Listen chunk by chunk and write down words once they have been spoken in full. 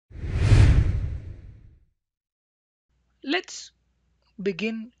Let's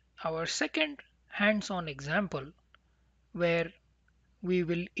begin our second hands-on example where we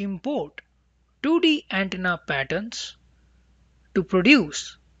will import 2D antenna patterns to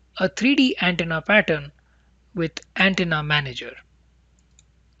produce a 3D antenna pattern with Antenna Manager.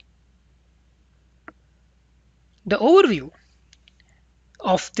 The overview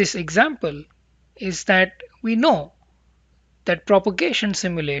of this example is that we know that propagation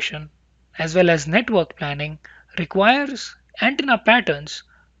simulation as well as network planning requires antenna patterns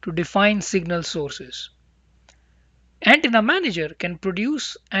to define signal sources. Antenna Manager can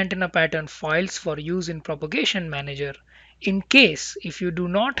produce antenna pattern files for use in Propagation Manager in case if you do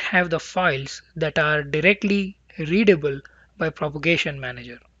not have the files that are directly readable by Propagation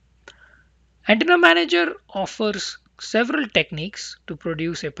Manager. Antenna Manager offers several techniques to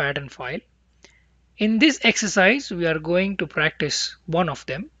produce a pattern file. In this exercise, we are going to practice one of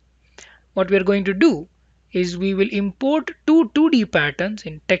them. What we are going to do is we will import two 2D patterns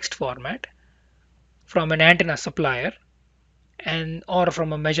in text format from an antenna supplier or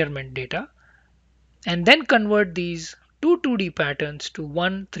from a measurement data, and then convert these two 2D patterns to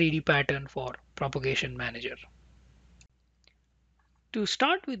one 3D pattern for Propagation Manager. To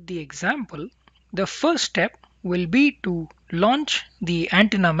start with the example, the first step will be to launch the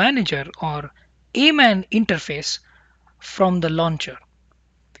Antenna Manager or AMAN interface from the launcher.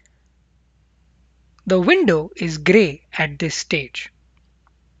 The window is gray at this stage.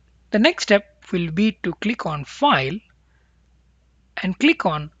 The next step will be to click on File and click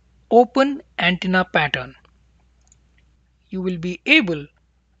on Open Antenna Pattern. You will be able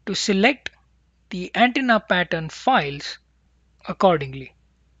to select the antenna pattern files accordingly.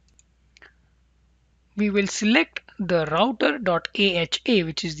 We will select the router.aha,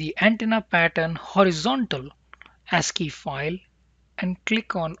 which is the antenna pattern horizontal ASCII file, and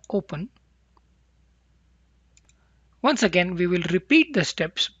click on Open. Once again, we will repeat the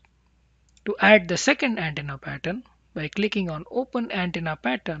steps to add the second antenna pattern by clicking on Open Antenna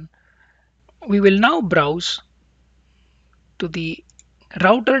Pattern. We will now browse to the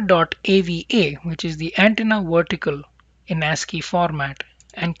router.ava, which is the antenna vertical in ASCII format,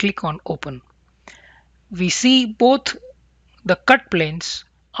 and click on Open. We see both the cut planes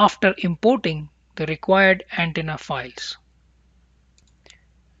after importing the required antenna files.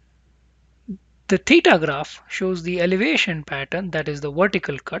 The theta graph shows the elevation pattern, that is the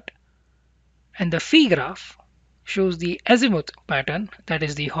vertical cut, and the phi graph shows the azimuth pattern, that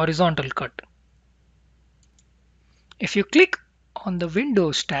is the horizontal cut. If you click on the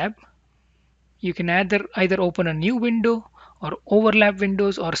Windows tab, you can either open a new window or overlap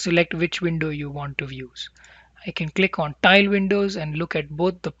windows or select which window you want to use. I can click on tile windows and look at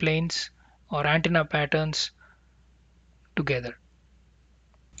both the planes or antenna patterns together.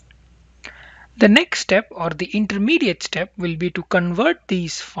 The next step or the intermediate step will be to convert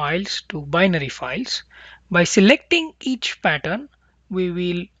these files to binary files. By selecting each pattern, we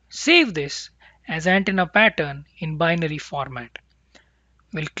will save this as antenna pattern in binary format.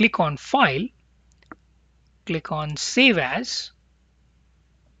 We'll click on File, click on Save As,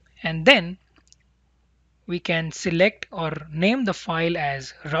 and then we can select or name the file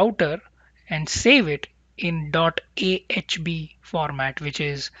as router and save it in .ahb format, which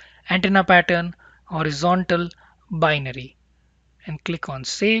is antenna pattern horizontal binary, and click on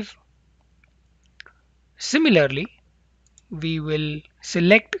Save. Similarly, we will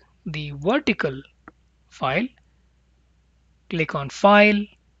select the vertical file, click on File,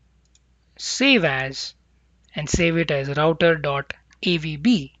 Save As, and save it as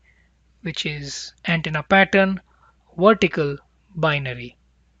router.avb, which is antenna pattern vertical binary.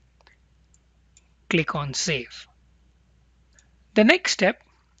 Click on Save. The next step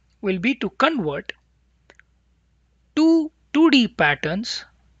will be to convert two 2D patterns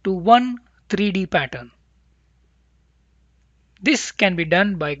to one 3D pattern. This can be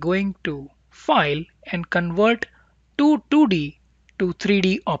done by going to File and convert to 2D to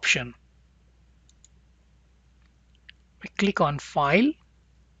 3D option. We click on File,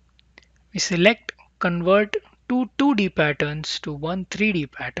 we select Convert two 2D patterns to one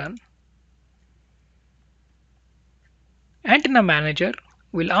 3D pattern. Antenna Manager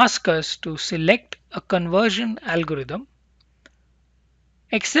will ask us to select a conversion algorithm,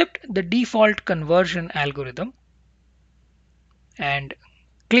 accept the default conversion algorithm, and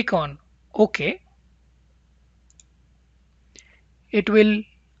click on OK. It will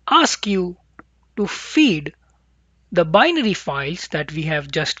ask you to feed the binary files that we have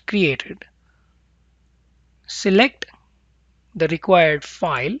just created. Select the required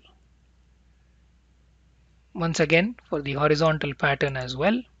file, once again for the horizontal pattern as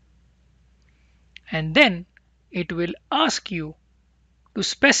well, and then it will ask you to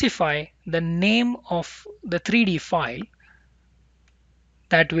specify the name of the 3D file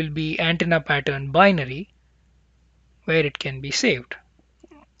that will be antenna pattern binary where it can be saved.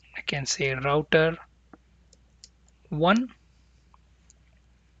 I can say router 1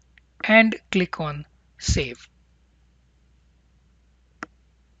 and click on save.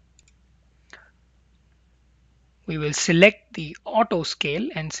 We will select the auto scale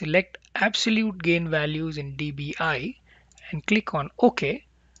and select absolute gain values in dBi and click on OK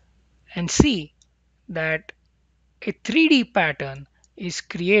and see that a 3D pattern is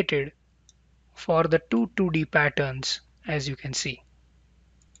created for the two 2D patterns, as you can see.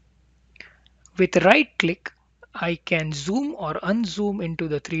 With right click, I can zoom or unzoom into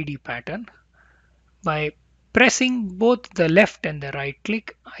the 3D pattern. By pressing both the left and the right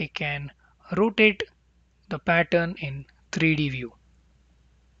click, I can rotate the pattern in 3D view.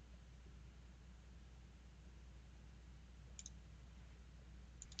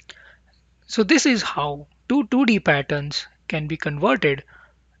 So this is how two 2D patterns can be converted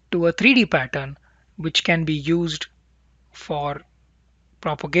to a 3D pattern, which can be used for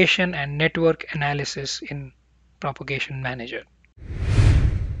propagation and network analysis in Propagation Manager.